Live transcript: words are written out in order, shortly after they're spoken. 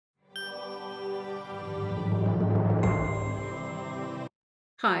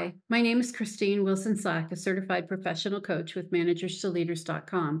Hi, my name is Christine Wilson Slack, a certified professional coach with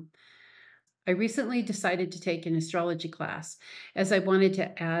ManagersToLeaders.com. I recently decided to take an astrology class as I wanted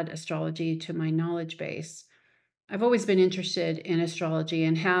to add astrology to my knowledge base. I've always been interested in astrology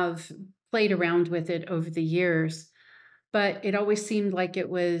and have played around with it over the years, but it always seemed like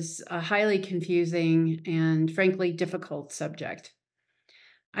it was a highly confusing and frankly difficult subject.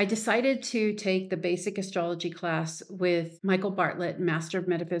 I decided to take the basic astrology class with Michael Bartlett, Master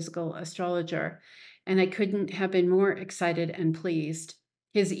Metaphysical Astrologer, and I couldn't have been more excited and pleased.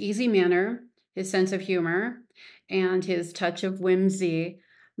 His easy manner, his sense of humor, and his touch of whimsy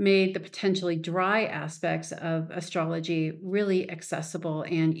made the potentially dry aspects of astrology really accessible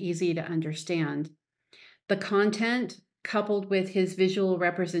and easy to understand. The content, coupled with his visual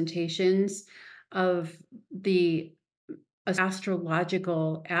representations of the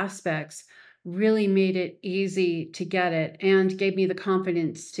astrological aspects, really made it easy to get it and gave me the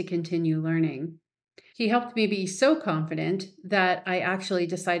confidence to continue learning. He helped me be so confident that I actually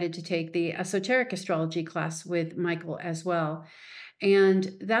decided to take the esoteric astrology class with Michael as well.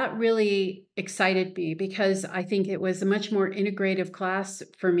 And that really excited me because I think it was a much more integrative class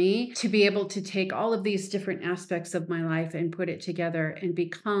for me to be able to take all of these different aspects of my life and put it together and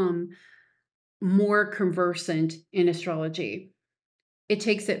become more conversant in astrology. It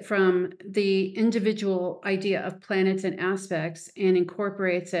takes it from the individual idea of planets and aspects and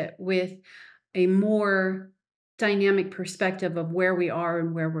incorporates it with a more dynamic perspective of where we are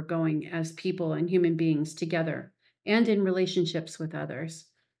and where we're going as people and human beings together and in relationships with others.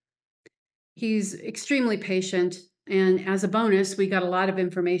 He's extremely patient. And as a bonus, we got a lot of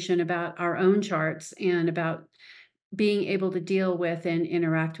information about our own charts and about being able to deal with and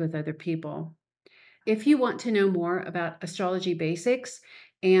interact with other people. If you want to know more about astrology basics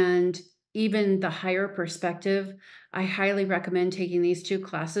and even the higher perspective, I highly recommend taking these two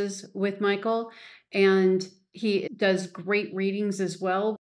classes with Michael. And he does great readings as well.